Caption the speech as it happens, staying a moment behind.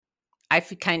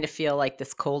kind of feel like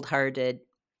this cold-hearted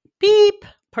beep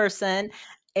person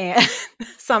and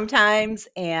sometimes,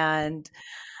 and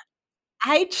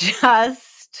I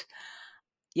just,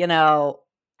 you know,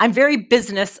 I'm very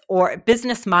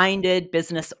business-minded,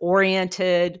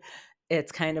 business-oriented.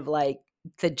 It's kind of like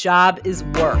the job is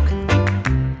work.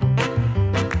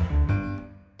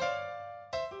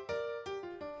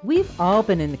 We've all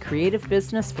been in the creative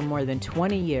business for more than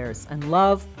 20 years and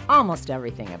love almost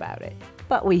everything about it.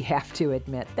 But we have to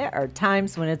admit, there are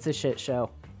times when it's a shit show.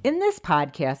 In this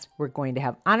podcast, we're going to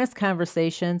have honest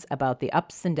conversations about the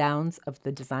ups and downs of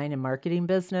the design and marketing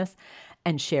business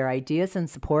and share ideas and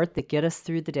support that get us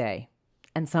through the day.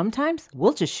 And sometimes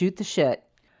we'll just shoot the shit.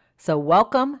 So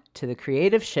welcome to the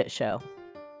Creative Shit Show.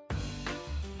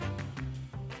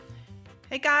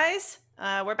 Hey guys,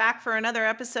 we're back for another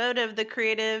episode of the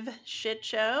Creative Shit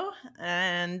Show,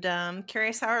 and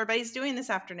curious how everybody's doing this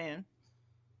afternoon.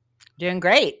 Doing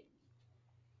great.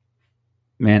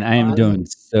 Man, I am doing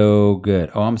so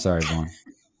good. Oh, I'm sorry, Vaughn.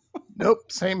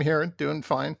 Nope, same here. Doing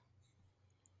fine.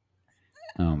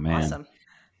 Oh man, Awesome.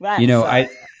 You know,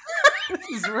 This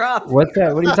is rough. What's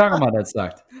that? What are you talking about? That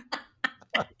sucked.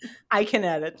 I can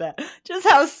edit that. Just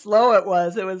how slow it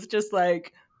was. It was just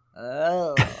like,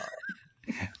 oh.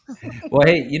 Well,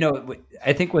 hey, you know,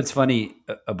 I think what's funny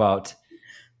about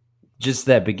just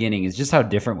that beginning is just how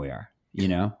different we are. You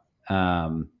know,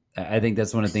 I think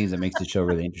that's one of the things that makes the show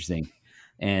really interesting.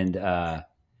 And I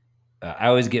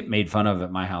always get made fun of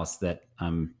at my house that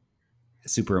I'm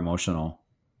super emotional.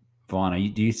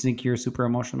 Vaughn, do you think you're super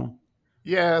emotional?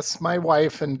 Yes, my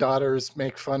wife and daughters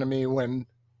make fun of me when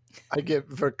I get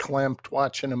verklempt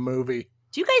watching a movie.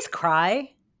 Do you guys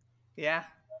cry? Yeah.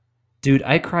 Dude,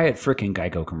 I cry at frickin'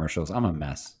 Geico commercials. I'm a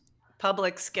mess.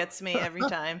 Publix gets me every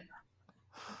time.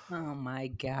 Oh my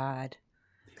God.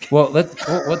 Well, let's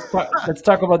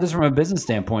talk about this from a business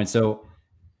standpoint. So,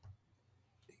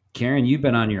 Karen, you've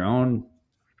been on your own,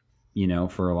 you know,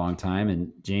 for a long time,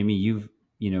 and Jamie, you've,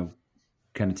 you know,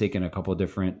 kind of taken a couple of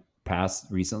different paths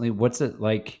recently. What's it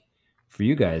like for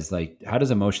you guys? Like, how does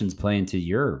emotions play into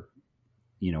your,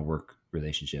 you know, work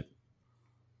relationship?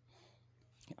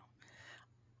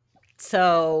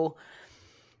 So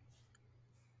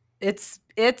it's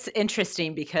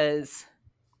interesting because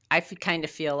I kind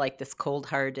of feel like this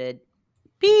cold-hearted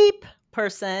beep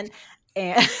person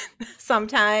and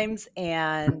sometimes,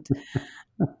 and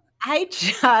I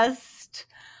just,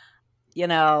 you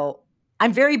know,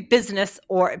 I'm very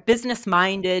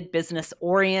business-minded,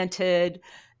 business-oriented.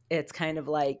 It's kind of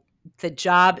like the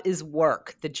job is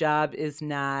work. The job is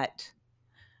not,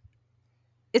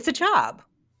 it's a job.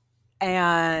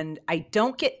 And I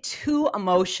don't get too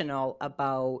emotional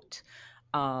about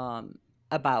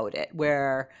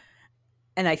it.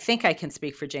 And I think I can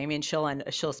speak for Jamie, and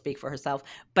she'll speak for herself.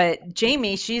 But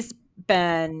Jamie, she's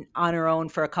been on her own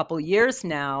for a couple years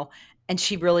now, and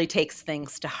she really takes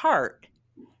things to heart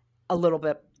a little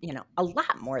bit, you know, a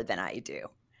lot more than I do.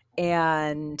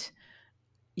 And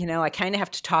you know, I kind of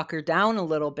have to talk her down a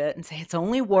little bit and say, it's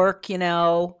only work, you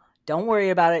know, don't worry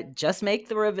about it. Just make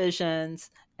the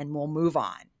revisions and we'll move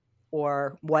on,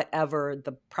 or whatever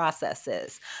the process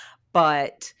is.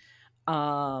 But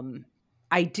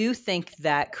I do think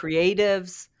that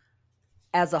creatives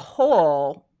as a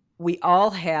whole, we all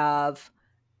have,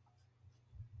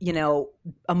 you know,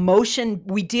 emotion.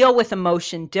 We deal with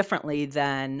emotion differently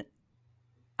than,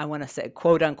 I want to say,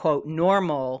 quote unquote,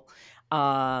 normal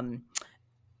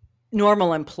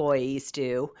employees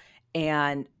do.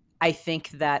 And I think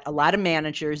that a lot of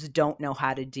managers don't know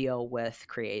how to deal with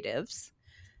creatives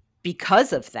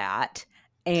because of that.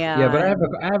 And yeah, but I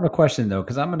have a question though,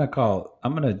 because I'm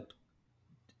gonna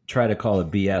try to call a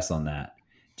BS on that.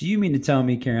 Do you mean to tell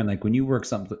me, Karen, like when you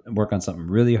work on something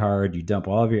really hard, you dump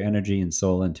all of your energy and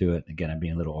soul into it? Again, I'm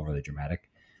being a little overly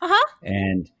dramatic.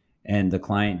 And the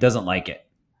client doesn't like it.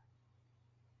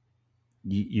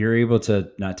 You're able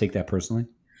to not take that personally?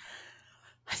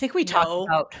 I think we talked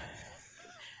about.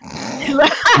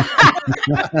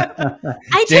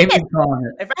 Jamie's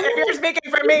calling it. If you're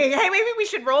speaking for me, hey, maybe we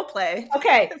should role play.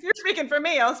 Okay. If you're speaking for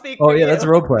me, I'll speak. Oh yeah, that's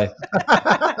role play.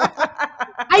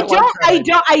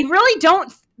 I really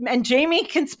don't. And Jamie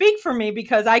can speak for me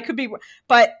because I could be,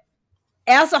 but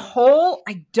as a whole,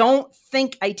 I don't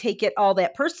think I take it all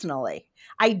that personally.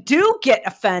 I do get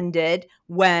offended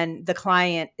when the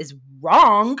client is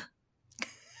wrong.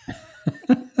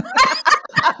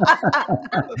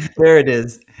 There it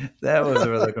is. That was what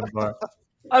we're looking for.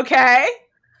 Okay.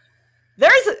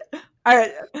 There's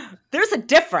a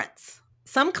difference.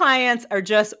 Some clients are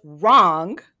just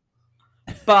wrong,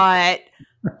 but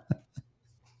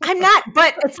I'm not,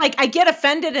 but it's like I get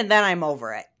offended and then I'm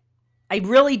over it. I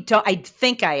really don't. I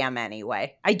think I am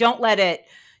anyway. I don't let it,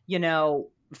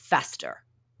 fester.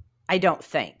 I don't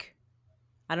think.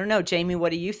 I don't know, Jamie,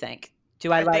 what do you think?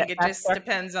 Do I let think it it just fester?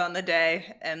 depends on the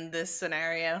day and this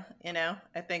scenario.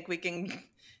 I think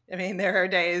there are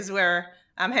days where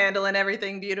I'm handling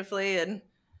everything beautifully, and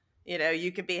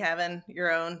you could be having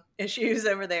your own issues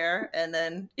over there, and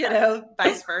then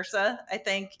vice versa. I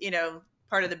think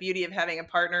part of the beauty of having a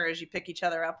partner is you pick each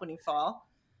other up when you fall.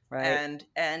 Right.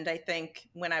 And I think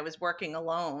when I was working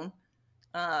alone,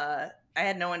 I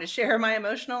had no one to share my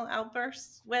emotional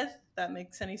outbursts with. If that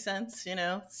makes any sense,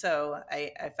 So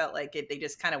I felt like they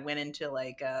just kind of went into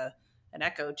like an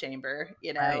echo chamber,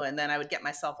 Right. and then I would get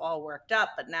myself all worked up.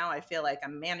 But now I feel like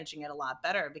I'm managing it a lot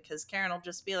better because Karen will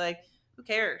just be like, who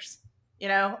cares,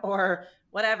 or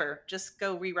whatever, just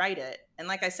go rewrite it. And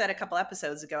like I said a couple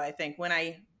episodes ago, I think when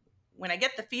I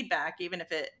get the feedback, even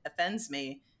if it offends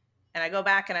me, and I go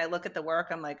back and I look at the work,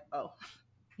 I'm like, oh,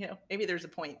 maybe there's a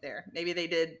point there. Maybe they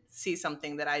did see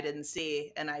something that I didn't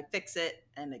see, and I fix it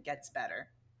and it gets better.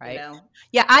 Right.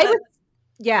 Yeah,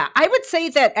 I would say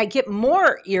that I get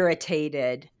more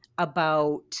irritated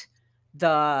about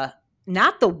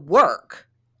not the work,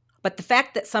 but the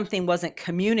fact that something wasn't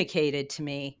communicated to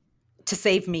me to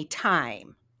save me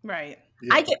time. Right.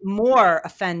 Yeah. I get more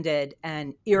offended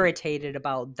and irritated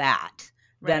about that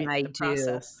than I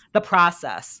do the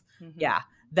process. Mm-hmm. Yeah,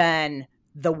 than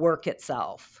the work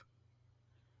itself.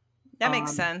 That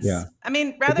makes sense. Yeah. I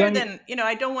mean, rather than,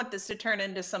 I don't want this to turn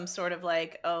into some sort of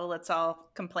like, oh, let's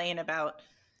all complain about,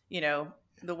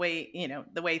 the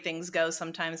way things go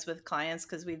sometimes with clients,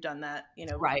 because we've done that,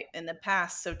 right. in the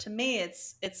past. So to me,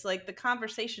 it's like the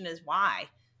conversation is why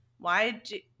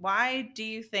do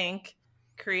you think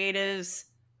creatives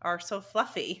are so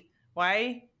fluffy?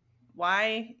 Why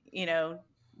do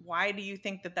you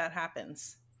think that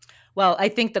happens? Well, I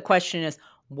think the question is,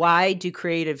 why do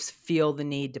creatives feel the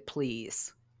need to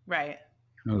please? Right.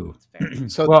 Ooh.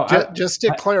 So just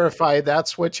to clarify,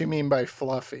 that's what you mean by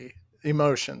fluffy.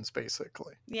 Emotions,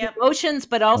 basically. Yeah. Emotions,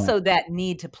 but also that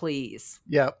need to please.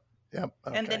 Yep. Okay.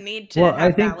 And the need to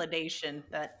have validation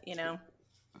that,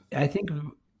 I think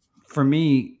for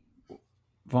me,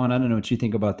 Vaughn, I don't know what you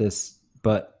think about this,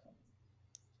 but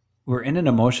we're in an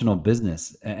emotional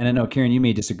business. And I know, Karen, you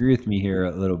may disagree with me here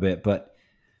a little bit, but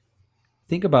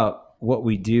think about what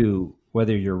we do,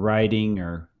 whether you're writing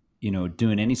or,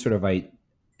 doing any sort of,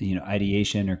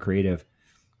 ideation or creative,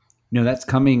 that's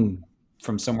coming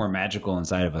from somewhere magical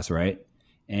inside of us. Right.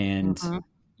 And,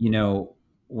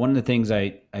 one of the things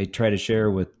I try to share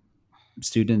with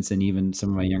students and even some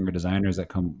of my younger designers that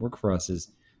come work for us is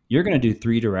you're going to do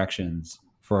 3 directions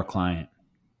for a client.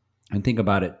 And think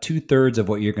about it. 2/3 of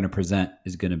what you're going to present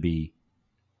is going to be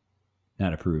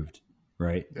not approved.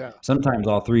 Right. Yeah. Sometimes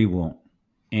all 3 won't.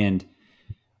 And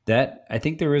that, I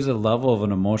think there is a level of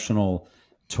an emotional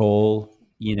toll,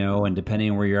 and depending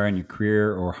on where you are in your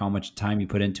career or how much time you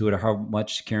put into it or how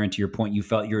much, Karen, to your point, you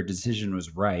felt your decision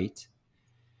was right.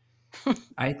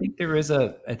 I think there is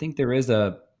a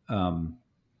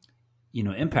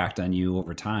impact on you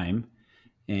over time.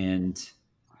 And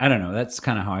I don't know, that's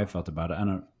kind of how I felt about it.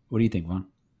 What do you think, Vaughn?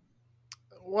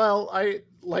 Well,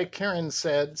 like Karen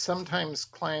said, sometimes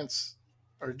clients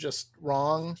are just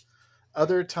wrong.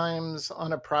 Other times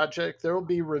on a project, there will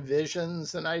be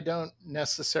revisions, and I don't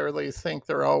necessarily think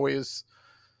they're always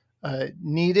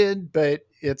needed, but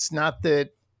it's not that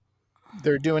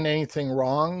they're doing anything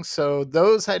wrong. So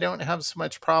those I don't have so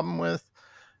much problem with.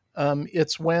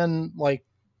 It's when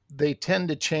they tend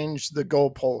to change the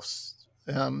goalposts.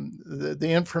 The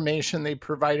information they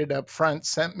provided up front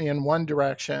sent me in one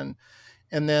direction,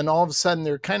 and then all of a sudden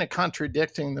they're kind of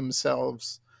contradicting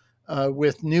themselves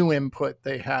with new input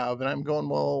they have. And I'm going,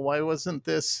 well, why wasn't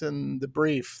this in the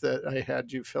brief that I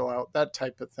had you fill out? That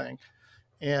type of thing.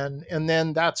 And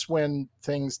then that's when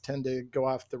things tend to go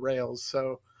off the rails.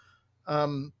 So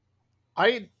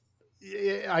I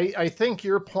think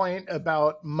your point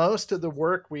about most of the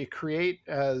work we create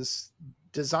as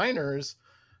designers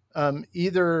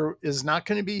either is not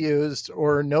going to be used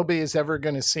or nobody is ever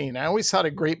going to see. And I always thought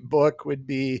a great book would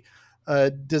be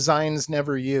designs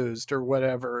never used or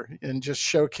whatever, and just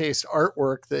showcase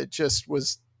artwork that just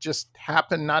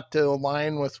happened not to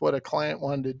align with what a client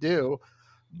wanted to do.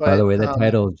 But, by the way, that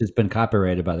title has just been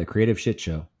copyrighted by the Creative Shit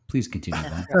Show. Please continue.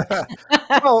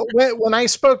 Well, when I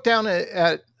spoke down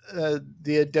at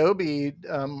the Adobe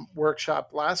workshop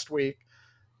last week,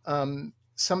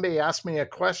 somebody asked me a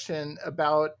question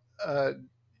about,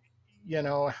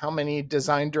 how many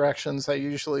design directions I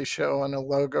usually show on a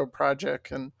logo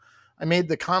project. And I made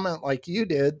the comment like you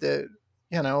did that,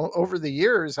 over the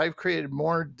years, I've created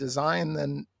more design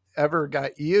than ever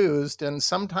got used. And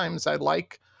sometimes I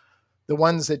like the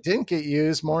ones that didn't get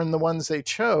used more than the ones they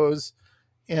chose.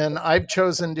 And I've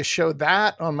chosen to show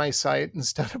that on my site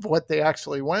instead of what they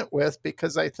actually went with,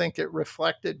 because I think it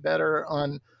reflected better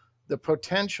on the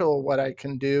potential of what I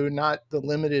can do, not the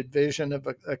limited vision of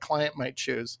a client might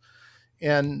choose.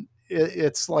 And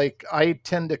it's like, I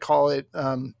tend to call it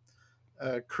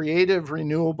creative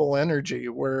renewable energy,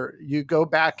 where you go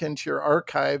back into your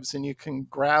archives and you can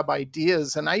grab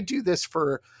ideas. And I do this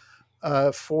for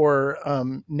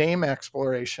name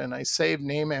exploration. I save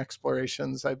name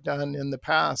explorations I've done in the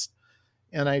past.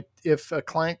 And if a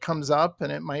client comes up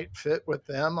and it might fit with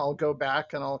them, I'll go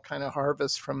back and I'll kind of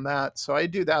harvest from that. So I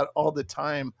do that all the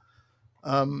time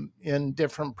in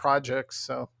different projects.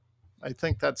 So I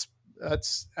think that's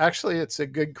actually, it's a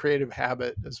good creative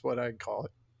habit is what I'd call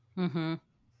it. Mm-hmm.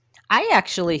 I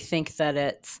actually think that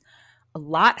it's a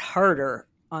lot harder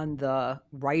on the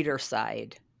writer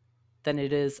side than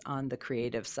it is on the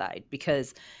creative side,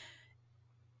 because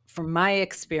from my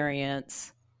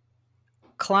experience,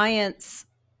 clients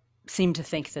seem to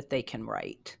think that they can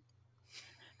write.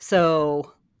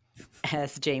 So,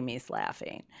 as Jamie's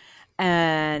laughing,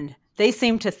 and they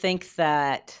seem to think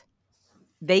that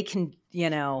they can,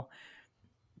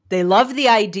 they love the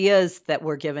ideas that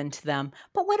were given to them,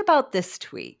 but what about this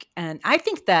tweak? And I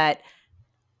think that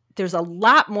there's a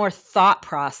lot more thought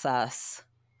process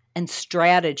and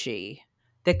strategy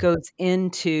that goes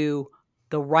into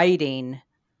the writing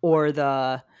or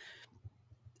the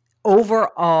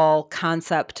overall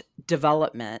concept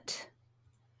development.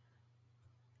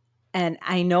 And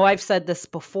I know I've said this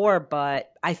before,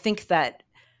 but I think that,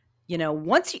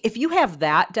 if you have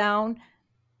that down,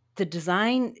 the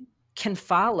design can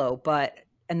follow,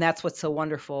 and that's what's so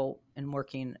wonderful in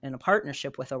working in a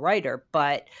partnership with a writer.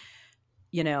 But,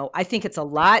 I think it's a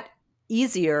lot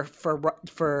easier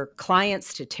for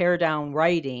clients to tear down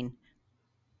writing,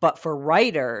 but for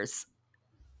writers,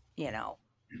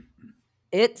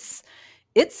 it's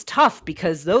tough,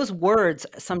 because those words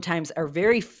sometimes are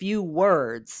very few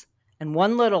words, and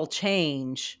one little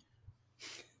change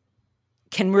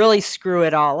can really screw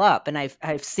it all up. And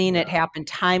I've seen it happen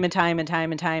time and time and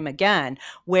time and time again,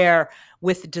 where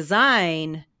with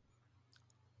design,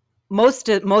 most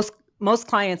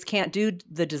clients can't do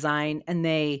the design, and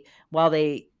they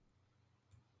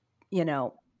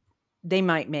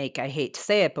might make, I hate to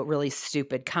say it, but really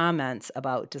stupid comments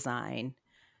about design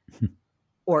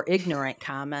or ignorant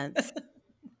comments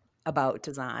about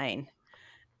design.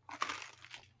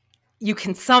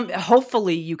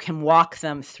 Hopefully you can walk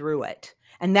them through it.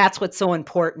 And that's what's so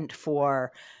important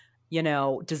for,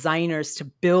 designers to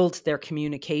build their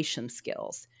communication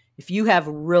skills. If you have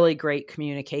really great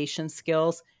communication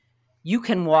skills, you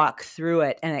can walk through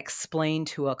it and explain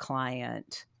to a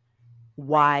client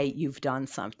why you've done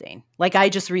something. Like I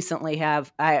just recently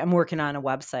I'm working on a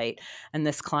website, and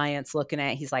this client's looking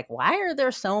at it, he's like, why are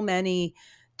there so many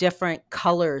different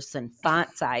colors and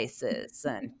font sizes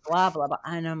and blah, blah, blah.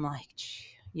 And I'm like,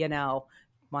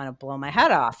 want to blow my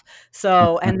head off.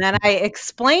 So, and then I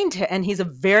explained to, and he's a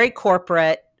very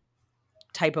corporate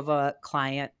type of a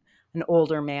client, an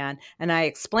older man. And I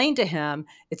explained to him,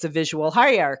 it's a visual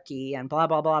hierarchy and blah,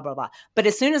 blah, blah, blah, blah. But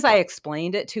as soon as I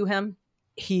explained it to him,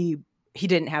 he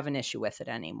didn't have an issue with it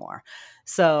anymore.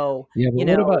 So,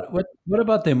 what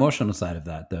about the emotional side of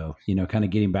that though? Kind of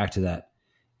getting back to that,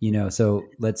 so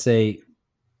let's say,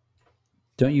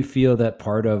 don't you feel that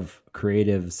part of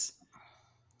creatives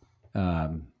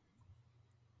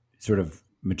sort of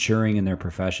maturing in their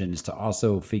profession is to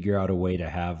also figure out a way to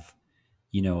have,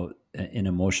 an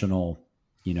emotional,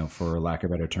 for lack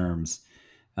of better terms,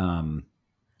 wall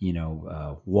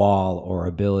or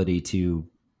ability to,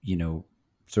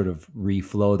 sort of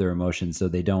reflow their emotions so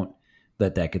they don't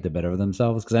let that get the better of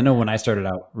themselves? Because I know when I started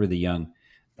out really young,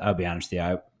 I'll be honest with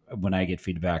you, when I get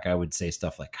feedback, I would say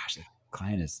stuff like, gosh, the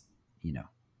client is, an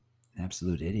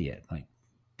absolute idiot. Like,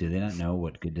 do they not know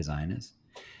what good design is?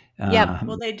 Yeah.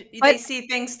 Well, they see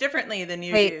things differently than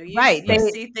you do.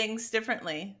 You see things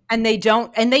differently. And they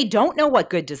don't know what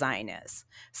good design is.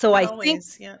 So I think,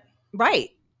 right.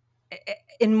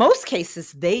 In most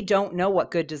cases, they don't know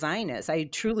what good design is. I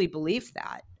truly believe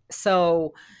that.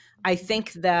 So I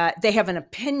think that they have an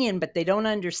opinion, but they don't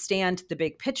understand the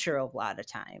big picture a lot of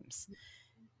times,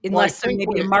 unless they're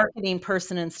maybe a marketing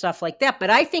person and stuff like that.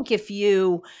 But I think if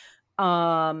you,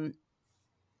 I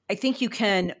think you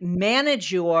can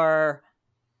manage your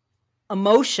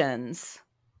emotions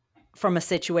from a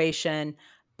situation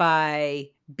by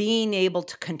being able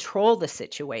to control the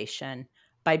situation,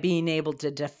 by being able to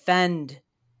defend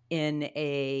in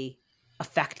a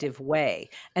effective way.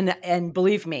 And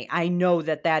believe me, I know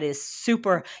that is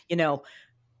super,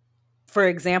 for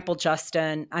example,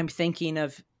 Justin, I'm thinking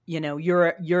of,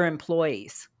 your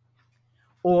employees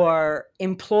or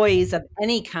employees of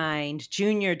any kind,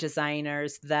 junior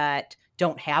designers that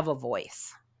don't have a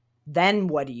voice. Then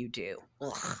what do you do?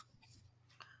 Ugh.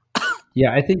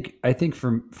 Yeah, I think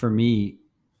for me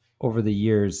over the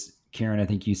years, Karen, I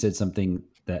think you said something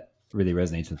that really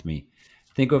resonates with me.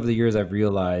 I think over the years I've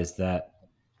realized that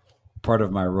part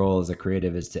of my role as a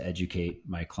creative is to educate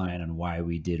my client on why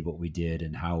we did what we did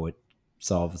and how it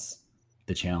solves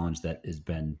the challenge that has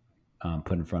been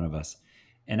put in front of us.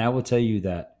 And I will tell you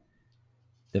that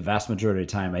the vast majority of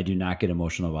the time, I do not get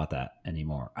emotional about that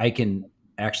anymore. I can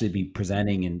actually be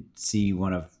presenting and see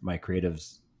one of my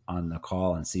creatives on the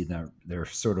call and see their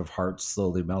sort of hearts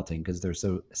slowly melting because they're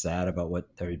so sad about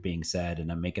what they're being said.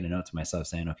 And I'm making a note to myself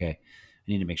saying, okay, I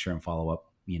need to make sure and follow up,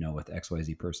 with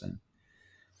XYZ person.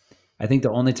 I think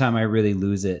the only time I really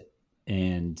lose it,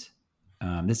 and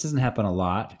this doesn't happen a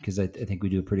lot because I think we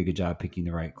do a pretty good job picking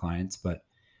the right clients, but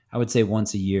I would say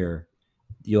once a year,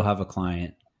 you'll have a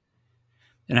client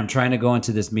and I'm trying to go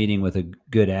into this meeting with a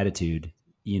good attitude,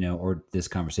 or this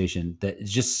conversation that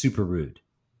is just super rude.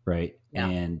 Right. Yeah,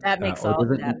 And that makes or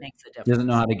that makes a difference. doesn't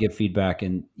know how to give feedback.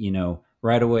 And,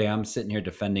 right away I'm sitting here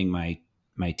defending my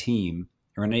team,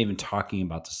 or not even talking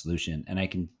about the solution. And I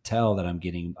can tell that I'm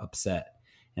getting upset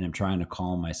and I'm trying to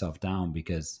calm myself down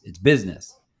because it's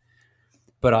business.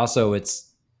 But also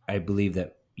I believe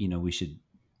that, we should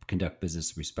conduct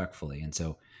business respectfully. And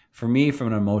so for me, from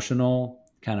an emotional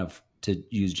kind of, to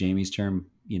use Jamie's term,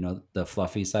 the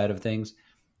fluffy side of things,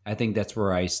 I think that's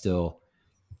where I still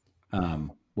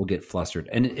will get flustered.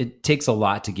 And it takes a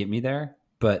lot to get me there.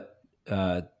 But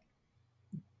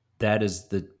that is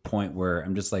the point where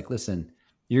I'm just like, listen,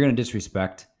 you're going to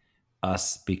disrespect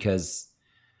us because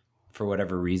for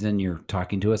whatever reason you're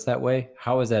talking to us that way.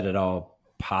 How is that at all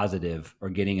positive or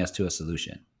getting us to a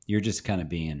solution? You're just kind of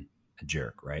being a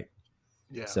jerk, right?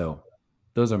 Yeah. So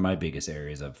those are my biggest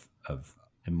areas of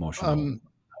emotional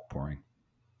outpouring.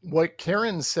 What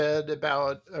Karen said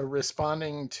about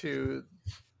responding to,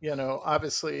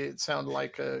 obviously it sounded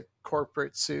like a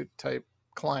corporate suit type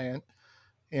client.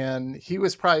 And he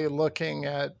was probably looking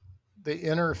at the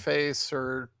interface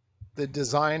or the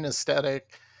design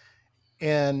aesthetic.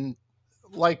 And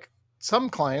like some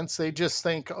clients, they just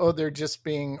think, oh, they're just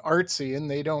being artsy and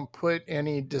they don't put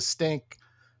any distinct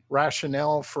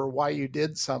rationale for why you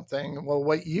did something. Well,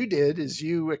 what you did is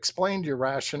you explained your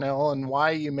rationale and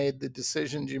why you made the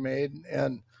decisions you made.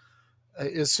 And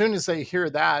as soon as they hear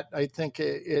that, I think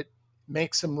it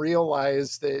makes them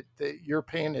realize that you're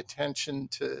paying attention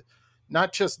to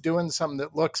not just doing something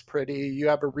that looks pretty, you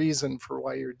have a reason for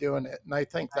why you're doing it. And I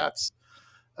think that's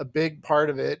a big part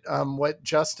of it. What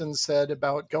Justin said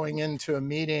about going into a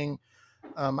meeting,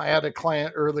 I had a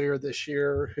client earlier this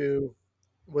year who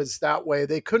was that way.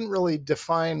 They couldn't really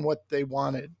define what they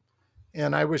wanted.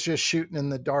 And I was just shooting in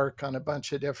the dark on a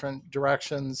bunch of different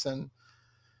directions. And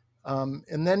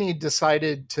then he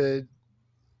decided to,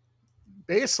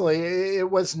 basically, it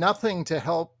was nothing to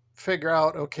help figure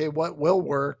out, okay, what will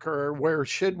work or where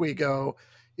should we go?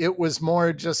 It was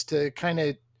more just to kind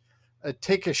of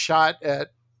take a shot at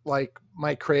like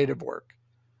my creative work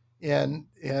and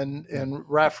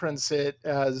reference it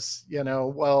as,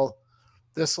 well,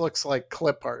 this looks like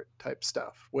clip art type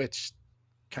stuff, which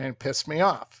kind of pissed me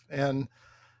off. And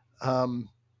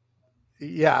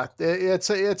yeah, it's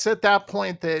at that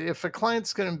point that if a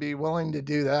client's going to be willing to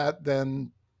do that,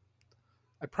 then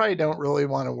I probably don't really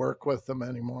want to work with them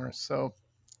anymore. So,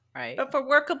 Right. But for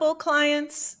workable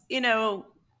clients,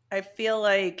 I feel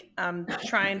like I'm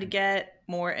trying to get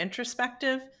more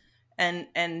introspective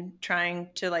and trying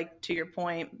to, like, to your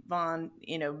point, Vaughn,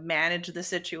 manage the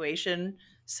situation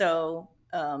so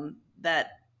that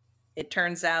it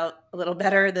turns out a little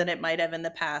better than it might have in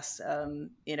the past.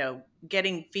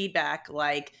 Getting feedback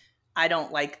like, I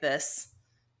don't like this,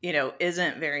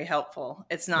 isn't very helpful.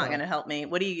 It's not going to help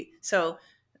me. So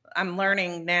I'm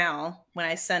learning now when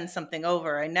I send something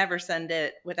over, I never send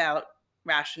it without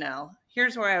rationale.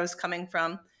 Here's where I was coming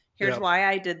from. Here's why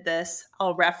I did this.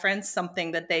 I'll reference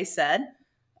something that they said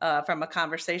from a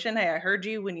conversation. Hey, I heard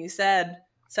you when you said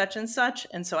such and such.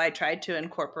 And so I tried to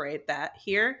incorporate that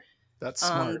here. That's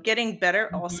smart. Getting better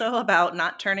also about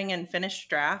not turning in finished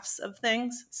drafts of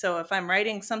things. So if I'm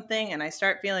writing something and I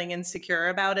start feeling insecure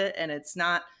about it and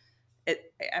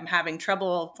I'm having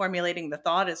trouble formulating the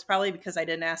thought, it's probably because I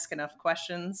didn't ask enough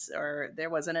questions or there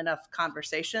wasn't enough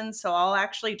conversation. So I'll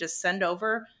actually just send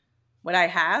over what I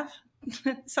have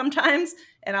sometimes,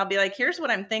 and I'll be like, here's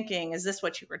what I'm thinking. Is this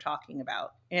what you were talking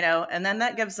about? And then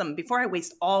that gives them, before I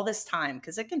waste all this time,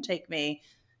 because it can take me,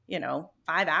 5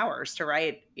 hours to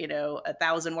write,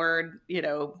 1,000-word,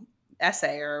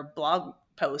 essay or blog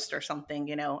post or something.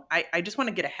 I just want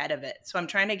to get ahead of it. So I'm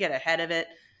trying to get ahead of it.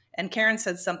 And Karen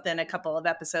said something a couple of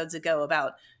episodes ago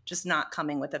about just not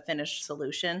coming with a finished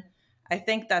solution. I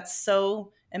think that's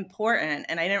so important.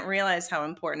 And I didn't realize how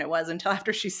important it was until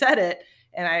after she said it.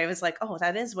 And I was like, oh,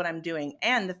 that is what I'm doing.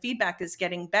 And the feedback is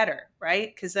getting better,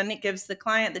 right? Because then it gives the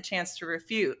client the chance to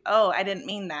refute. Oh, I didn't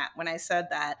mean that when I said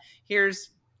that. Here's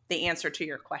the answer to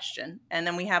your question. And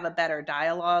then we have a better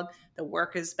dialogue. The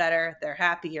work is better. They're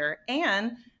happier.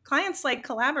 And clients like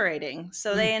collaborating.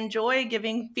 So they enjoy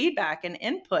giving feedback and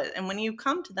input. And when you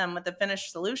come to them with a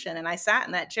finished solution, and I sat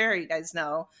in that chair, you guys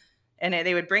know, and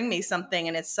they would bring me something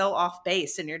and it's so off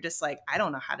base and you're just like, I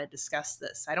don't know how to discuss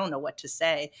this. I don't know what to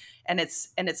say. And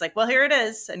it's like, well, here it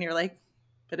is. And you're like,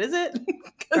 but is it?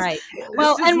 Right.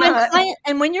 Well,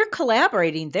 and when you're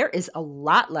collaborating, there is a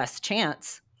lot less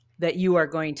chance that you are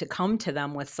going to come to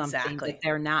them with something that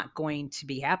they're not going to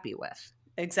be happy with.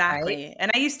 Exactly. Right?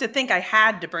 And I used to think I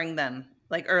had to bring them,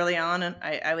 like early on, and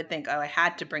I would think, oh, I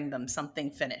had to bring them something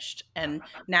finished. And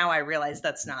now I realize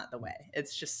that's not the way.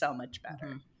 It's just so much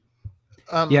better.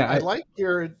 Mm-hmm. I like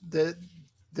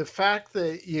the fact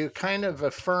that you kind of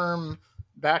affirm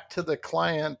back to the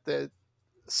client that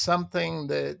something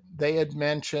that they had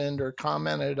mentioned or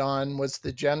commented on was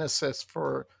the genesis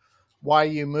for why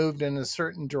you moved in a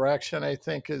certain direction. I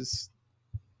think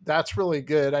that's really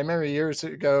good. I remember years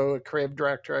ago, a creative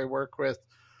director I work with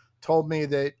told me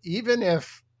that even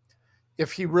if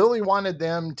he really wanted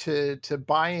them to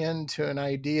buy into an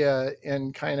idea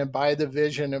and kind of buy the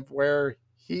vision of where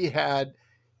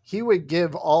he would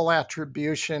give all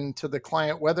attribution to the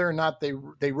client, whether or not they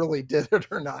really did it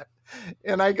or not.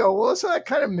 And I go, well, isn't that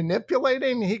kind of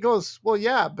manipulating? He goes, well,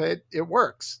 yeah, but it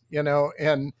works,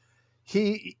 and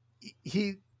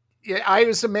I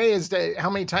was amazed at how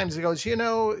many times he goes, in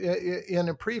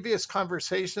the previous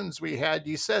conversations we had,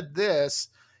 you said this,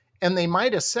 and they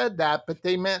might have said that, but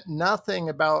they meant nothing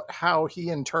about how he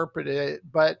interpreted it.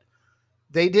 But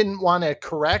they didn't want to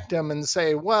correct him and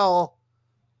say, well,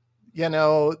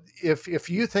 if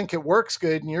you think it works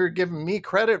good and you're giving me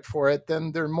credit for it,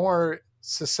 then they're more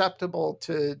susceptible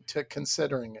to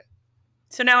considering it.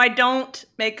 So now I don't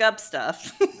make up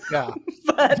stuff. Yeah.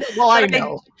 I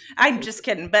know. I'm just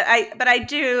kidding. But I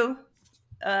do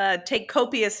take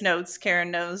copious notes. Karen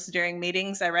knows, during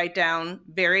meetings. I write down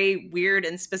very weird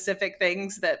and specific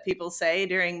things that people say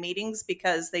during meetings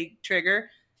because they trigger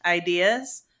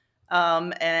ideas.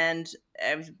 And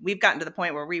we've gotten to the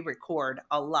point where we record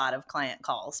a lot of client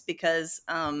calls because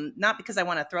not because I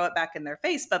want to throw it back in their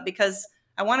face, but because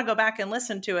I want to go back and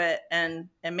listen to it and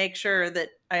make sure that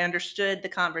I understood the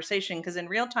conversation, because in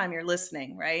real time you're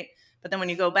listening, right? But then when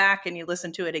you go back and you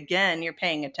listen to it again, you're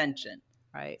paying attention.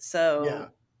 Right. So, yeah.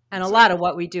 And a lot of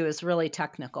what we do is really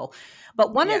technical.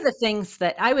 But one of the things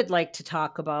that I would like to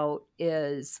talk about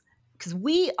is, because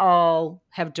we all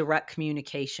have direct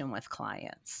communication with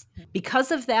clients.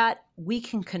 Because of that, we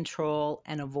can control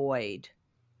and avoid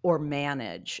or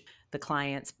manage the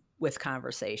clients with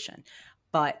conversation.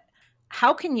 But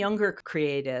how can younger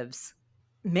creatives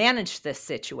manage this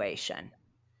situation?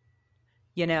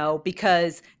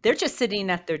 Because they're just sitting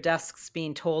at their desks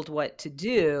being told what to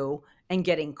do and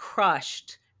getting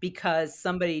crushed because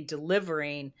somebody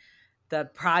delivering the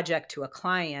project to a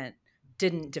client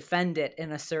didn't defend it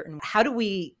in a certain way. How do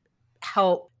we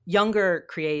help younger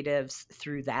creatives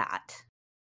through that?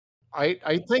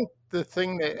 I think the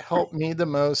thing that helped me the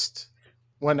most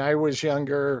when I was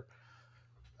younger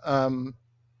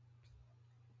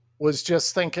was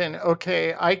just thinking,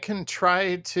 okay, I can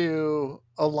try to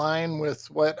align with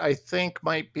what I think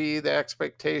might be the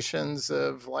expectations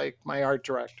of like my art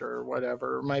director or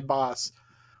whatever, my boss,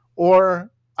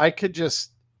 or I could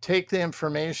just take the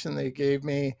information they gave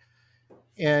me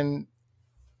and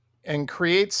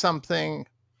create something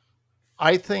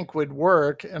I think would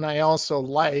work and I also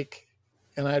like,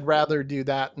 and I'd rather do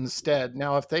that instead.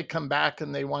 Now, if they come back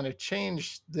and they want to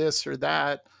change this or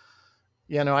that,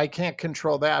 I can't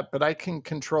control that, but I can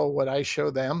control what I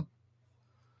show them.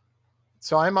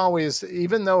 So I'm always,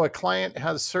 even though a client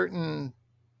has certain,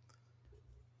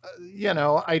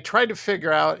 I try to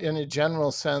figure out in a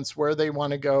general sense where they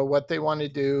want to go, what they want to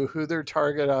do, who their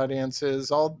target audience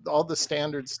is, all the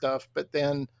standard stuff. But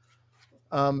then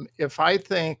if I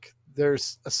think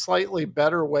there's a slightly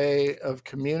better way of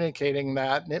communicating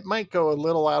that, and it might go a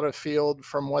little out of field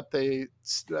from what they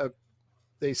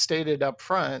stated up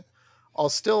front, I'll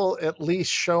still at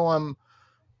least show them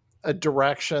a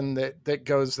direction that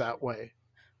goes that way.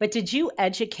 But did you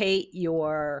educate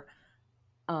your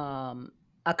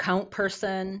account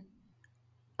person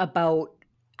about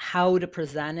how to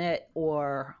present it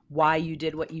or why you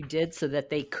did what you did so that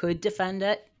they could defend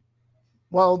it?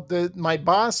 Well, my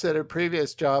boss at a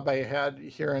previous job I had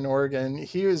here in Oregon,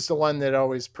 he was the one that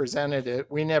always presented it.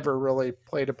 We never really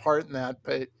played a part in that,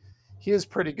 but he was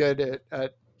pretty good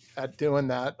at doing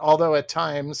that. Although at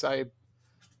times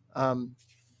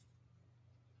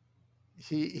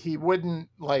he wouldn't,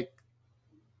 like,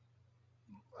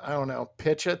 I don't know,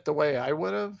 pitch it the way I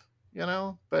would have,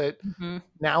 but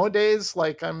nowadays,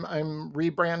 like, I'm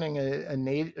rebranding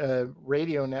a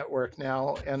radio network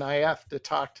now, and I have to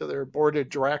talk to their board of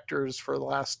directors for the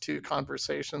last 2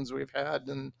 conversations we've had.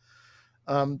 And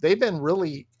they've been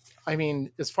really, I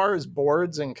mean, as far as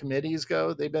boards and committees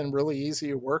go, they've been really easy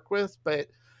to work with. But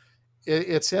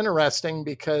it's interesting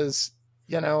because,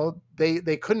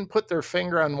 they couldn't put their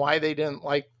finger on why they didn't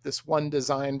like this one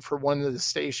design for one of the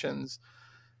stations.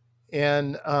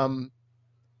 And,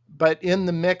 but in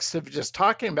the mix of just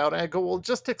talking about it, I go, well,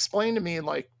 just explain to me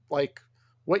like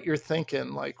what you're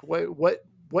thinking, like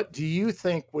what do you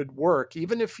think would work?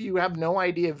 Even if you have no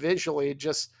idea visually,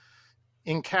 just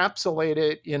encapsulate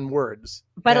it in words.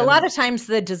 But a lot of times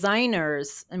the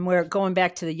designers, and we're going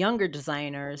back to the younger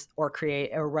designers or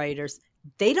writers,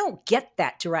 they don't get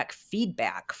that direct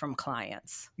feedback from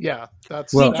clients. Yeah,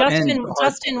 that's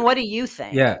Justin, what do you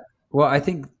think? Yeah, well, I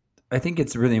think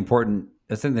it's really important.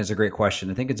 I think that's a great question.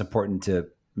 I think it's important to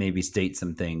maybe state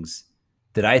some things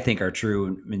that I think are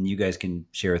true, and you guys can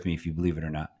share with me if you believe it or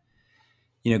not.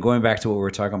 Going back to what we were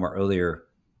talking about earlier,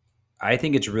 I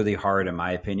think it's really hard, in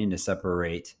my opinion, to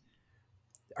separate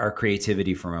our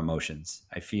creativity from emotions.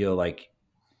 I feel like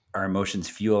our emotions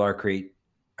fuel our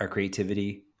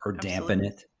creativity or dampen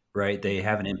it, right? They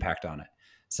have an impact on it.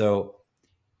 So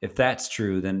if that's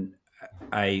true, then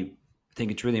I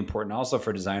think it's really important also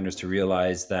for designers to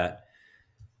realize that,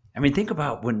 I mean, think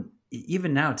about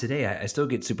even now today, I still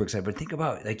get super excited, but think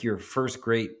about like your first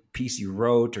great piece you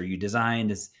wrote or you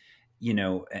designed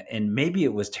and maybe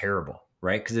it was terrible,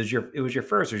 right? Because it was your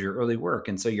first, it was your early work.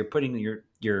 And so you're putting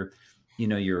your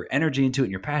energy into it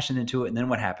and your passion into it. And then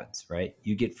what happens, right?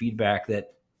 You get feedback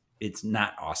that it's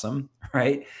not awesome,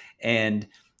 right? And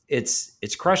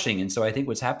it's crushing. And so I think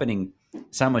what's happening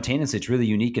simultaneously, it's really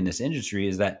unique in this industry,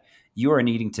 is that you are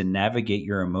needing to navigate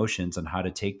your emotions on how to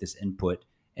take this input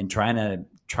and try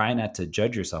not to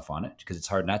judge yourself on it, because it's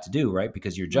hard not to do, right?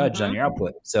 Because you're judged on your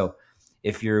output. So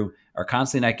if you are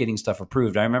constantly not getting stuff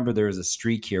approved, I remember there was a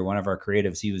streak here. One of our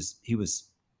creatives, he was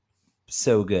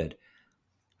so good.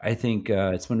 I think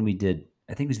it's when we did,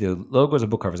 I think it was the logos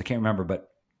of book covers. I can't remember, but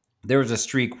there was a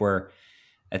streak where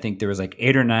I think there was like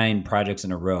 8 or 9 projects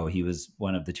in a row. He was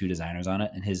one of the 2 designers on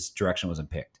it, and his direction wasn't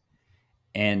picked.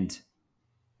 And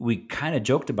we kind of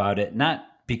joked about it, not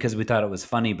because we thought it was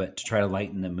funny, but to try to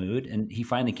lighten the mood. And he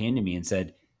finally came to me and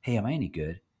said, "Hey, am I any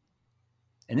good?"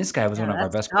 And this guy was one of our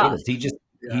best creatives.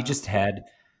 He just had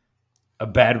a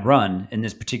bad run in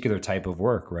this particular type of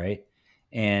work, right?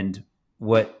 And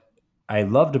what I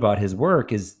loved about his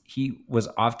work is he was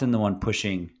often the one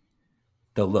pushing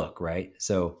the look, right?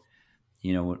 So,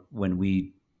 when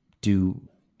we do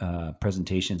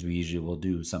presentations, we usually will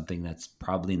do something that's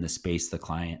probably in the space the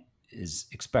client is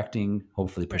expecting,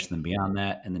 hopefully pushing them beyond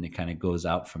that. And then it kind of goes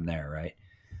out from there, right?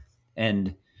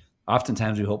 And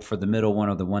oftentimes we hope for the middle one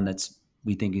or the one that's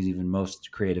we think is even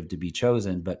most creative to be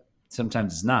chosen, but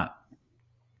sometimes it's not.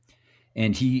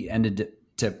 And he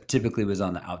typically was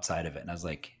on the outside of it. And I was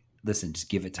like, listen, just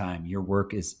give it time. Your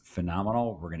work is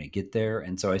phenomenal. We're going to get there.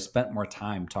 And so I spent more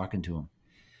time talking to him.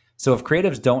 So if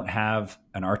creatives don't have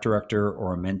an art director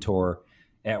or a mentor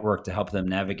at work to help them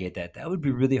navigate that would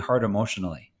be really hard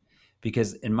emotionally.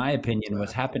 Because in my opinion,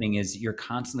 what's happening is you're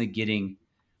constantly getting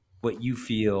what you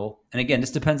feel. And again, this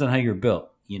depends on how you're built.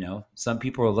 Some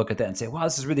people will look at that and say, wow,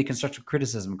 this is really constructive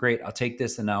criticism. Great. I'll take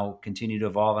this and I'll continue to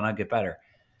evolve and I'll get better.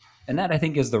 And that, I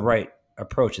think, is the right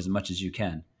approach as much as you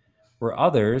can. Where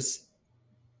others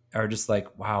are just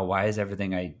like, wow, why is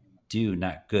everything I do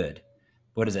not good?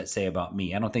 What does that say about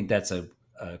me? I don't think that's a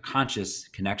conscious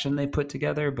connection they put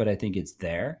together, but I think it's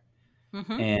there.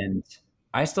 And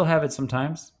I still have it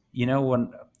sometimes,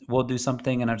 when we'll do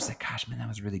something and I'm just like, gosh, man, that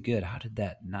was really good. How did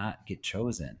that not get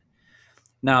chosen?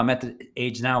 Now I'm at the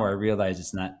age now where I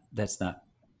realize that's not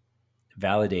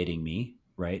validating me,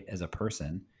 right, as a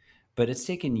person, but it's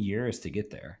taken years to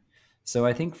get there. So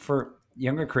I think for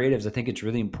younger creatives, I think it's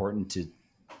really important to,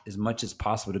 as much as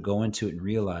possible, to go into it and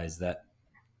realize that,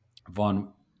 Vaughn,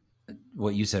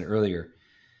 what you said earlier,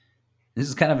 this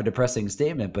is kind of a depressing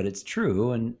statement, but it's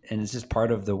true. And it's just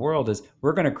part of the world is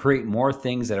we're going to create more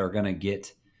things that are going to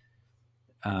get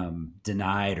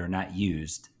denied or not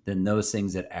used than those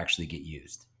things that actually get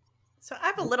used. So I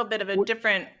have a little bit of a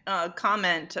different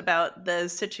comment about the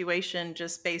situation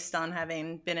just based on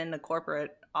having been in the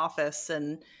corporate office,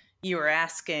 and you were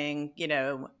asking,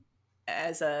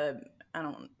 as a, I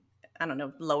don't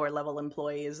know, lower level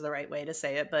employee is the right way to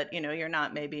say it, but you're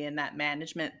not maybe in that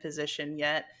management position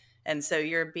yet. And so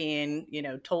you're being,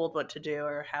 told what to do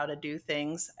or how to do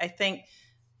things. I think,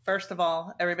 first of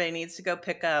all, everybody needs to go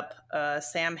pick up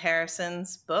Sam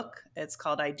Harrison's book. It's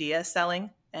called Idea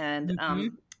Selling. And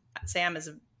Sam is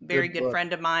a very good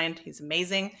friend of mine. He's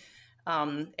amazing.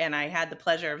 And I had the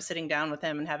pleasure of sitting down with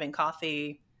him and having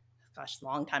coffee, a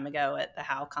long time ago at the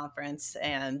How conference.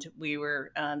 And we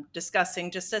were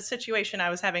discussing just a situation I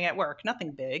was having at work.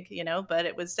 Nothing big, but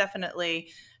it was definitely,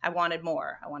 I wanted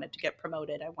more. I wanted to get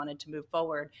promoted. I wanted to move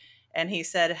forward. And he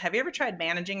said, have you ever tried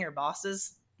managing your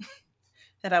bosses?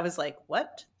 And I was like,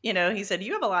 what? He said,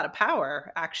 you have a lot of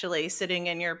power actually sitting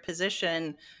in your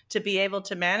position to be able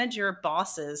to manage your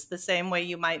bosses the same way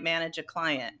you might manage a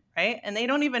client, right? And they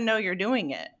don't even know you're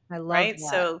doing it. I love right? that.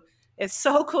 So it's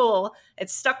so cool.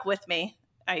 It's stuck with me.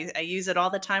 I use it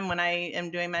all the time when I am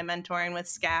doing my mentoring with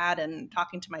SCAD and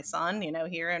talking to my son,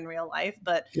 here in real life.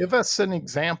 But give us an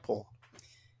example.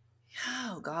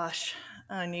 Oh, gosh.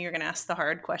 I knew you were going to ask the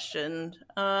hard question.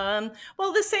 Well,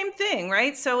 the same thing,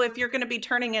 right? So if you're going to be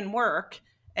turning in work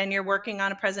and you're working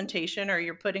on a presentation or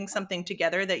you're putting something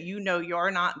together that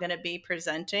you're not going to be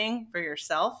presenting for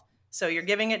yourself, so you're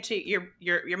giving it to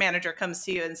your manager comes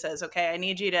to you and says, okay, I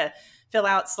need you to fill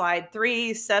out slide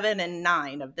 3, 7, and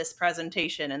 9 of this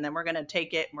presentation. And then we're going to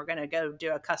take it and we're going to go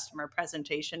do a customer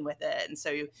presentation with it. And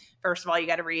so first of all, you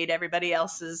got to read everybody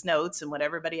else's notes and what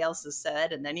everybody else has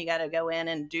said. And then you got to go in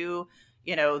and do,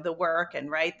 the work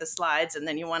and write the slides. And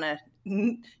then you want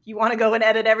to go and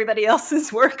edit everybody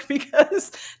else's work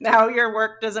because now your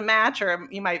work doesn't match, or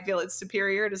you might feel it's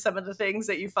superior to some of the things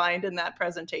that you find in that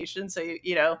presentation. So,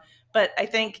 but I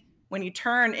think when you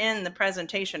turn in the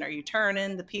presentation or you turn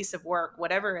in the piece of work,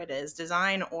 whatever it is,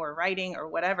 design or writing or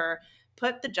whatever,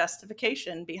 put the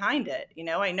justification behind it.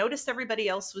 I noticed everybody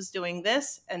else was doing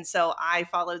this, and so I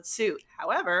followed suit.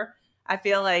 However, I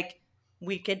feel like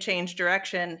we could change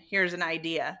direction. Here's an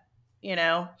idea.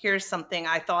 Here's something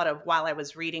I thought of while I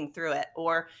was reading through it.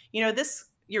 Or,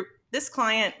 this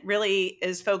client really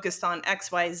is focused on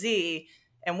XYZ,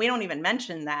 and we don't even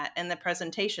mention that in the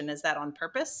presentation. Is that on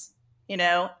purpose?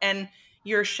 And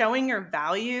you're showing your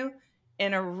value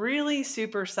in a really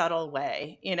super subtle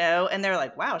way, and they're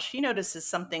like, wow, she notices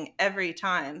something every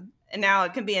time. And now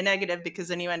it can be a negative because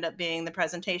then you end up being the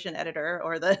presentation editor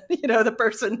or the, the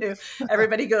person who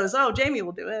everybody goes, oh, Jamie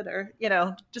will do it. Or,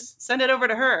 just send it over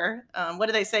to her. What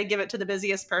do they say? Give it to the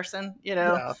busiest person,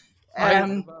 Yeah.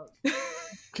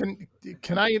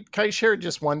 Can I share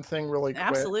just one thing really quick?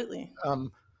 Absolutely.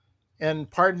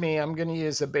 And pardon me, I'm going to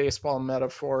use a baseball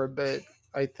metaphor, but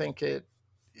I think it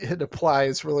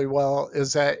applies really well,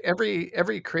 is that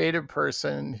every creative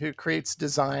person who creates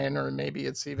design, or maybe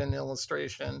it's even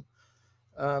illustration,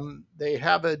 they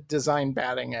have a design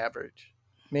batting average,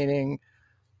 meaning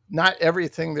not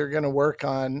everything they're going to work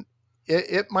on.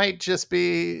 It might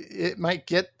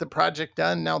get the project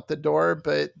done out the door,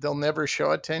 but they'll never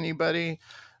show it to anybody.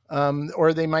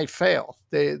 Or they might fail.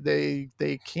 They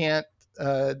can't,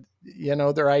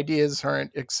 their ideas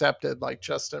aren't accepted, like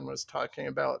Justin was talking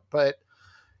about. But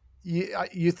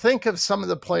you think of some of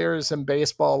the players in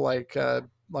baseball, like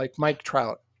Mike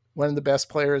Trout, one of the best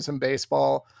players in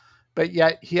baseball, but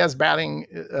yet he has batting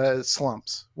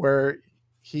slumps where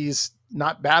he's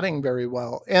not batting very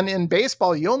well. And in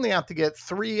baseball, you only have to get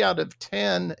 3 out of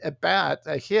 10 at bat,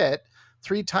 a hit,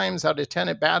 3 times out of 10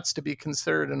 at bats to be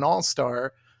considered an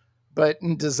all-star. But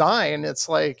in design, it's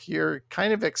like you're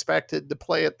kind of expected to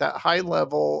play at that high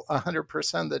level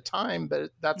 100% of the time,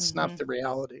 but that's not the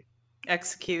reality.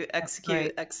 Execute.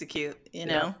 Right.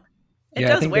 It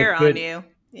does wear on you.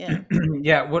 Yeah.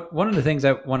 Yeah. One of the things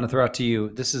I want to throw out to you,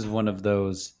 this is one of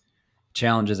those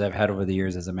challenges I've had over the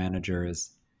years as a manager,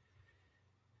 is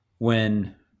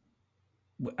when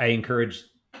I encourage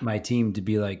my team to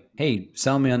be like, hey,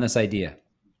 sell me on this idea.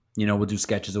 We'll do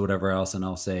sketches or whatever else. And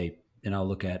I'll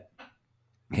look at,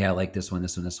 hey, I like this one.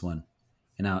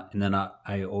 And then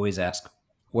I always ask,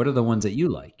 what are the ones that you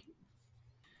like?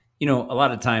 A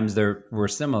lot of times we're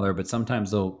similar, but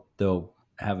sometimes they'll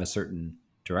have a certain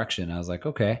direction. I was like,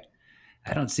 okay,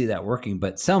 I don't see that working,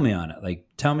 but sell me on it. Like,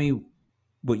 tell me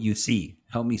what you see.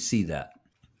 Help me see that.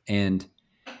 And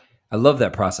I love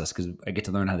that process because I get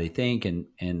to learn how they think, and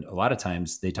a lot of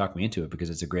times they talk me into it because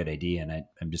it's a great idea, and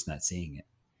I'm just not seeing it.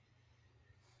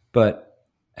 But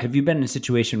have you been in a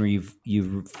situation where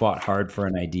you've fought hard for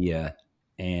an idea,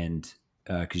 and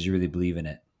because you really believe in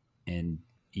it, and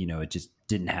it just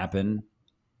didn't happen,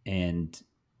 and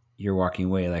you're walking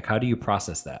away? Like, how do you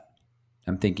process that?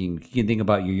 I'm thinking you can think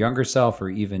about your younger self, or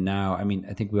even now. I mean,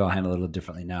 I think we all handle it a little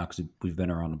differently now because we've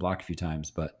been around the block a few times,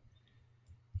 but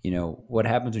what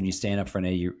happens when you stand up for an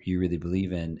idea you really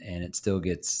believe in and it still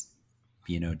gets,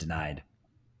 denied?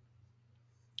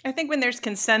 I think when there's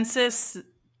consensus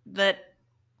that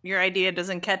your idea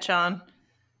doesn't catch on,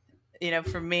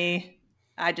 for me,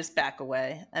 I just back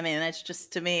away. I mean, it's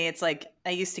just, to me, it's like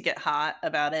I used to get hot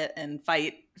about it and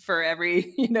fight for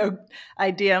every,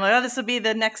 idea. I'm like, oh, this will be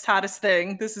the next hottest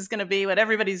thing. This is going to be what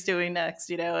everybody's doing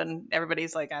next, and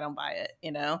everybody's like, I don't buy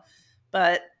it,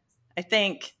 But I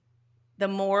think the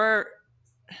more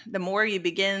you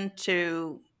begin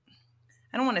to,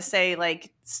 I don't want to say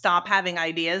like stop having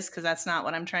ideas, because that's not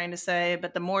what I'm trying to say,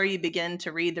 but the more you begin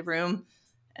to read the room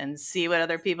and see what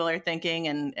other people are thinking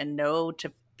and know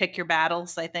to pick your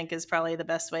battles, I think is probably the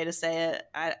best way to say it.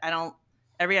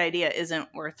 Every idea isn't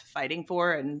worth fighting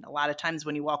for. And a lot of times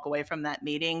when you walk away from that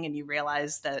meeting and you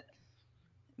realize that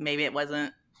maybe it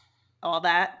wasn't all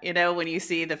that, when you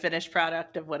see the finished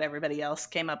product of what everybody else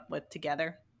came up with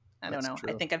together. I don't know.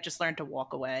 True. I think I've just learned to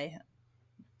walk away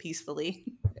peacefully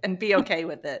and be okay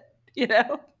with it,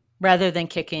 rather than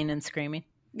kicking and screaming.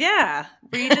 Yeah.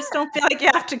 Where you just don't feel like you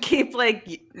have to keep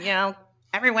like,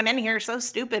 everyone in here is so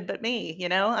stupid but me,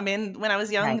 I mean, when I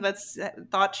was young, right. That's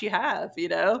thoughts you have,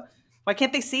 why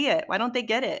can't they see it? Why don't they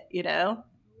get it?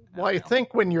 Well, I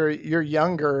think when you're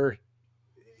younger,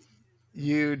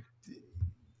 you,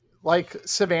 like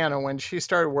Savannah, when she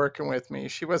started working with me,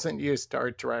 she wasn't used to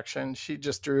art direction. She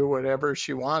just drew whatever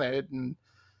she wanted.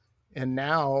 And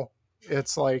now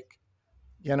it's like,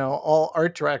 all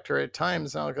art director at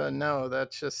times, I'll go, no,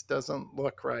 that just doesn't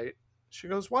look right. She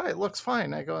goes, why? It looks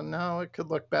fine. I go, no, it could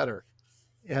look better.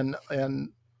 And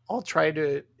I'll try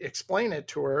to explain it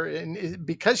to her. And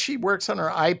because she works on her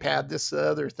iPad, this is the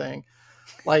other thing.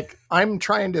 Like, I'm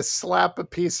trying to slap a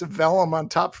piece of vellum on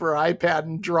top of her iPad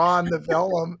and draw on the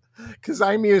vellum because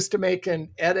I'm used to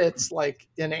making edits like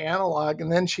in analog,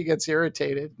 and then she gets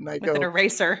irritated and I go, with an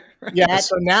eraser. Yeah.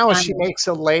 So now she makes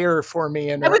a layer for me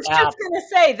in her app. I was just going to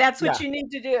say, that's what you need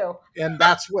to do. And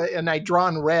and I draw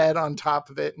in red on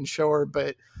top of it and show her,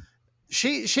 but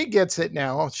she gets it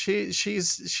now. She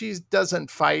doesn't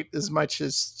fight as much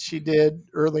as she did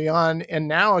early on. And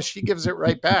now she gives it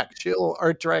right back. She'll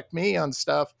art direct me on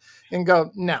stuff and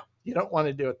go, no, you don't want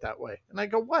to do it that way. And I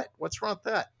go, what's wrong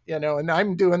with that? And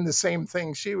I'm doing the same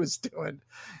thing she was doing.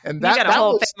 And that, you got a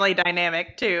whole family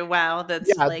dynamic too. Wow.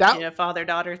 That's a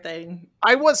father-daughter thing.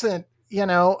 I wasn't,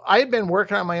 I had been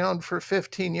working on my own for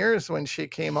 15 years when she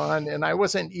came on, and I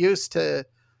wasn't used to,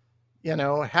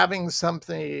 having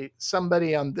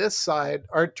somebody on this side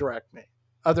art direct me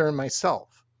other than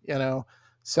myself,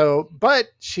 so, but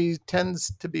she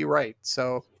tends to be right.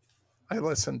 So I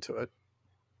listen to it.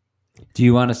 Do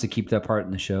you want us to keep that part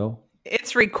in the show?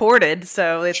 It's recorded,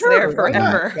 so it's there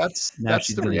forever. That's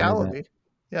the reality.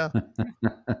 Yeah.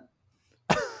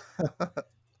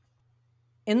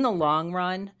 In the long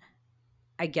run,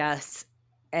 I guess,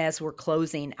 as we're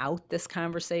closing out this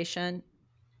conversation,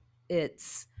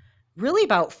 it's really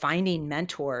about finding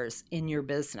mentors in your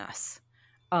business.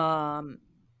 I've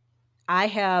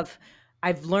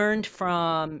learned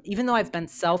from, even though I've been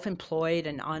self-employed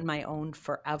and on my own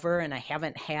forever, and I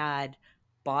haven't had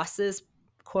bosses,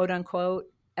 quote unquote,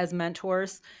 as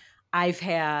mentors, I've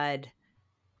had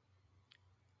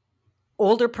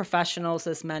older professionals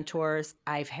as mentors.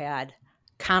 I've had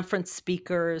conference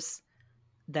speakers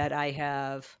that I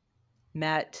have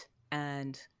met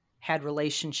and had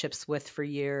relationships with for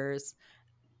years,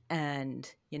 and,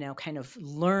 kind of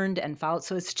learned and followed.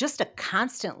 So it's just a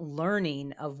constant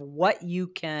learning of what you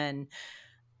can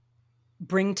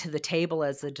bring to the table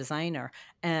as a designer.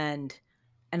 And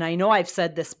I know I've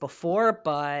said this before,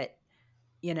 but,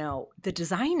 the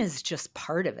design is just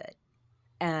part of it.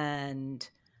 And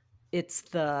it's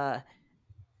all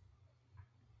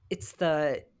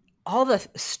the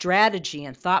strategy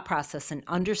and thought process and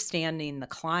understanding the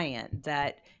client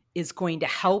that is going to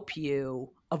help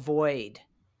you avoid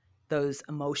those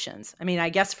emotions. I mean, I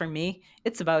guess for me,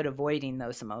 it's about avoiding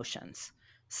those emotions.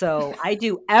 So I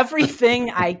do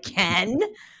everything I can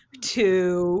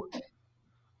to,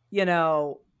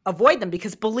 avoid them,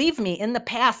 because believe me, in the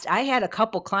past, I had a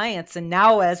couple clients, and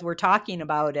now as we're talking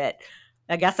about it,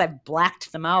 I guess I've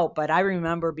blacked them out, but I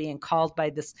remember being called by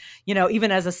this,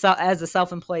 even as a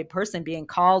self-employed person, being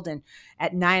called and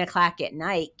at 9:00 at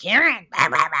night, Karen, blah,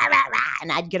 blah, blah, blah, blah.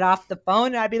 And I'd get off the phone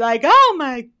and I'd be like, oh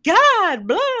my God,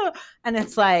 blah. And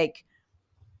it's like,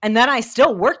 and then I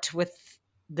still worked with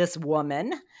this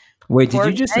woman. Wait, did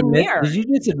you just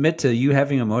admit to you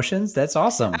having emotions? That's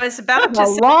awesome. I was about to say a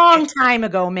long time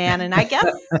ago, man. And I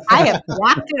guess I have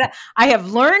blocked it. I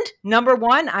have learned, number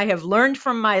one, I have learned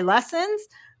from my lessons.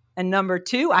 And number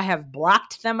two, I have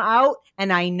blocked them out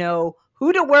and I know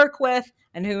who to work with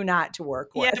and who not to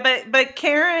work with. Yeah, but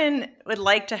Karen would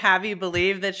like to have you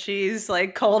believe that she's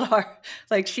like cold heart,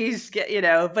 like she's,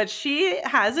 but she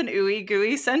has an ooey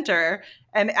gooey center.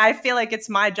 And I feel like it's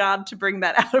my job to bring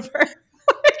that out of her.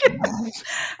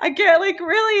 I get like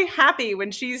really happy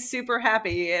when she's super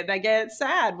happy, and I get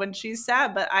sad when she's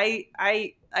sad. But I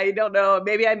don't know.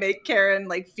 Maybe I make Karen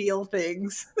like feel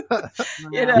things,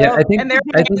 Yeah, I think, and there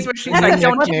are days where she's like,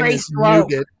 "Don't trace slow."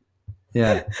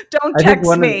 Yeah, don't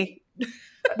text me.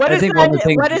 What is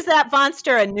that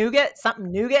monster? A nougat?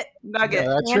 Something nougat? Nugget. Yeah,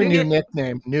 that's your new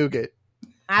nickname, Nougat.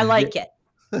 I like it.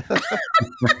 I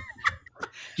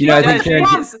think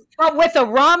Karen, but with a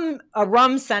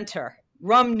rum center.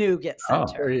 Rum nougat center.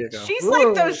 Oh, there you go. She's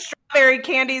like those strawberry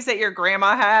candies that your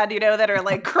grandma had, that are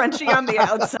like crunchy on the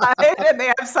outside and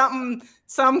they have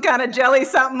some kind of jelly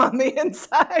something on the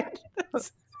inside.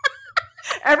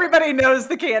 Everybody knows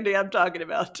the candy I'm talking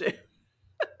about too.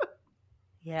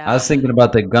 Yeah. I was thinking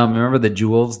about the gum. Remember the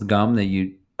Jewels, the gum that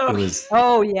it was.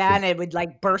 Oh yeah, and it would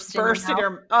like burst in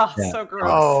your mouth. So gross.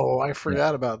 Oh, I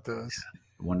forgot about those.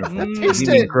 Wonderful.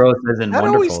 That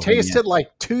always tasted like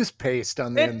toothpaste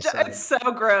on the inside. It's so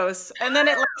gross. And then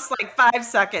it lasts like 5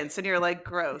 seconds and you're like,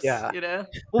 gross. Yeah.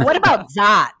 Well, what about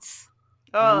Zots?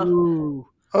 Oh,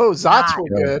 Zots were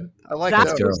good. I like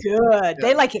Zots those. were good. Yeah.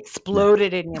 They like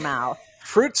exploded in your mouth.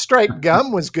 Fruit Strike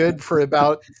gum was good for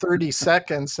about 30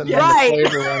 seconds and then the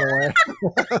flavor went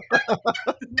away.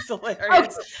 It's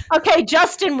hilarious. Okay,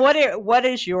 Justin, what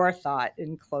is your thought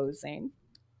in closing?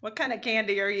 What kind of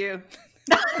candy are you?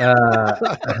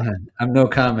 I'm no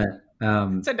comment.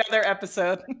 It's another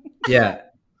episode. Yeah.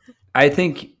 I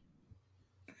think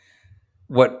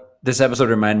what this episode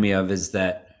reminded me of is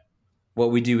that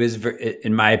what we do is,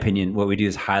 in my opinion, what we do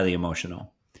is highly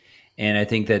emotional. And I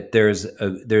think that there's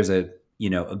a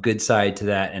good side to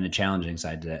that and a challenging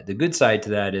side to that. The good side to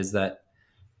that is that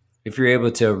if you're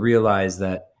able to realize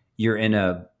that you're in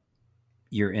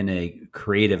a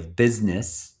creative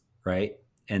business, right?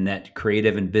 And that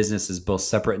creative and business is both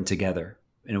separate and together.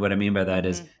 And what I mean by that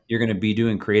is you're going to be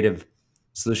doing creative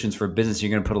solutions for business.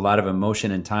 You're going to put a lot of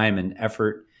emotion and time and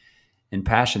effort and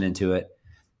passion into it.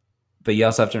 But you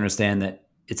also have to understand that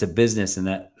it's a business and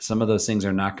that some of those things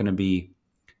are not going to be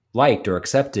liked or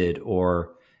accepted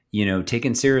or,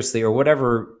 taken seriously or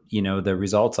whatever, the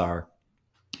results are.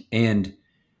 And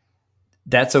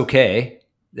that's okay.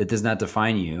 It does not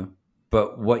define you.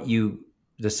 But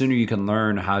the sooner you can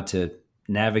learn how to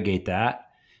navigate that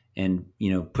and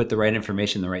put the right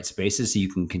information in the right spaces so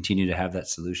you can continue to have that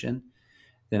solution,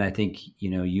 then I think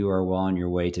you are well on your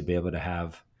way to be able to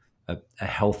have a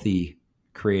healthy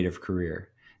creative career.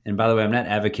 And by the way, I'm not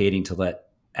advocating to let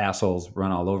assholes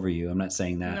run all over you. I'm not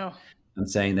saying that. No. I'm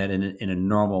saying that in a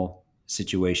normal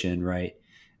situation, right?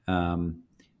 To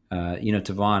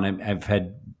Vaughn, I've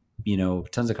had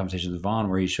tons of conversations with Vaughn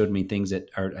where he showed me things that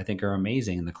I think are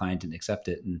amazing and the client didn't accept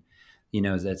it, and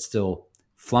that still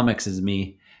flummoxes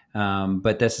me,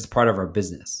 but that's just part of our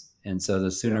business. And so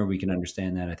the sooner we can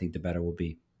understand that, I think the better we'll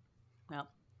be. Well,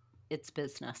 it's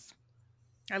business.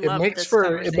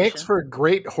 It makes for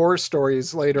great horror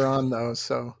stories later on, though.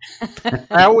 So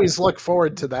I always look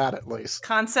forward to that, at least.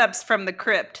 Concepts from the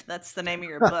Crypt. That's the name of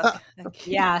your book.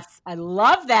 Yes, I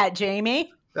love that,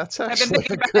 Jamie. That's I've actually been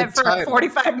thinking about it for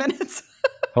 45 minutes.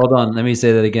 Hold on, let me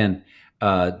say that again.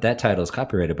 That title is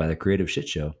copyrighted by the Creative Shit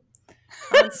Show.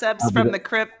 Concepts from the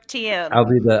Crypt TM.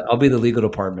 I'll be the legal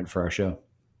department for our show.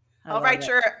 I'll write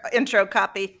your intro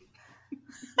copy.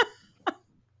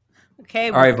 Okay.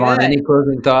 All right, Vaughn, any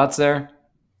closing thoughts there?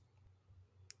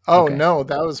 Oh, Okay. No,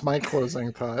 that was my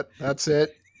closing thought. That's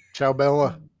it. Ciao,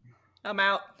 Bella. I'm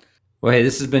out. Well, hey,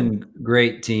 this has been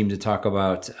great, team, to talk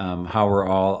about how we're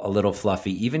all a little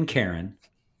fluffy, even Karen.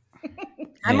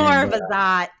 I'm more of a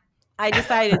Zot. I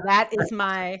decided that is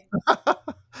my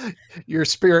Your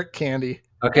spirit candy.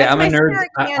 Okay, That's I'm a my nerd. spirit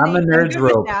I'm a candy. nerd's I'm good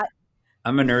with rope. that.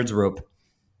 I'm a nerd's rope.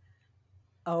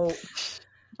 Oh.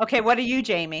 Okay, what are you,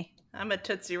 Jamie? I'm a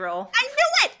Tootsie Roll. I knew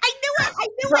it.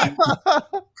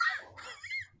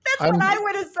 That's what I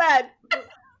would have said.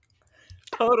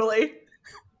 Totally.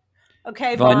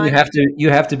 Okay, Vaughn, Vaughn. you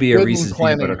have to be a Good and Reese's peanut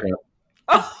plenty. butter cup.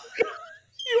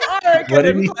 What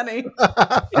did and he? funny.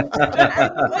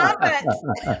 I love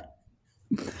it.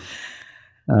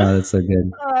 Oh, that's so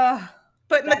good.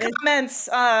 Put in That the is- comments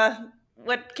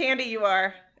what candy you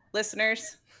are,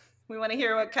 listeners. We want to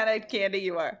hear what kind of candy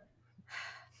you are.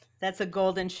 That's a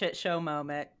golden shit show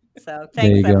moment. So There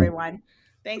you thanks, go. everyone.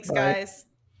 Thanks, Bye. guys.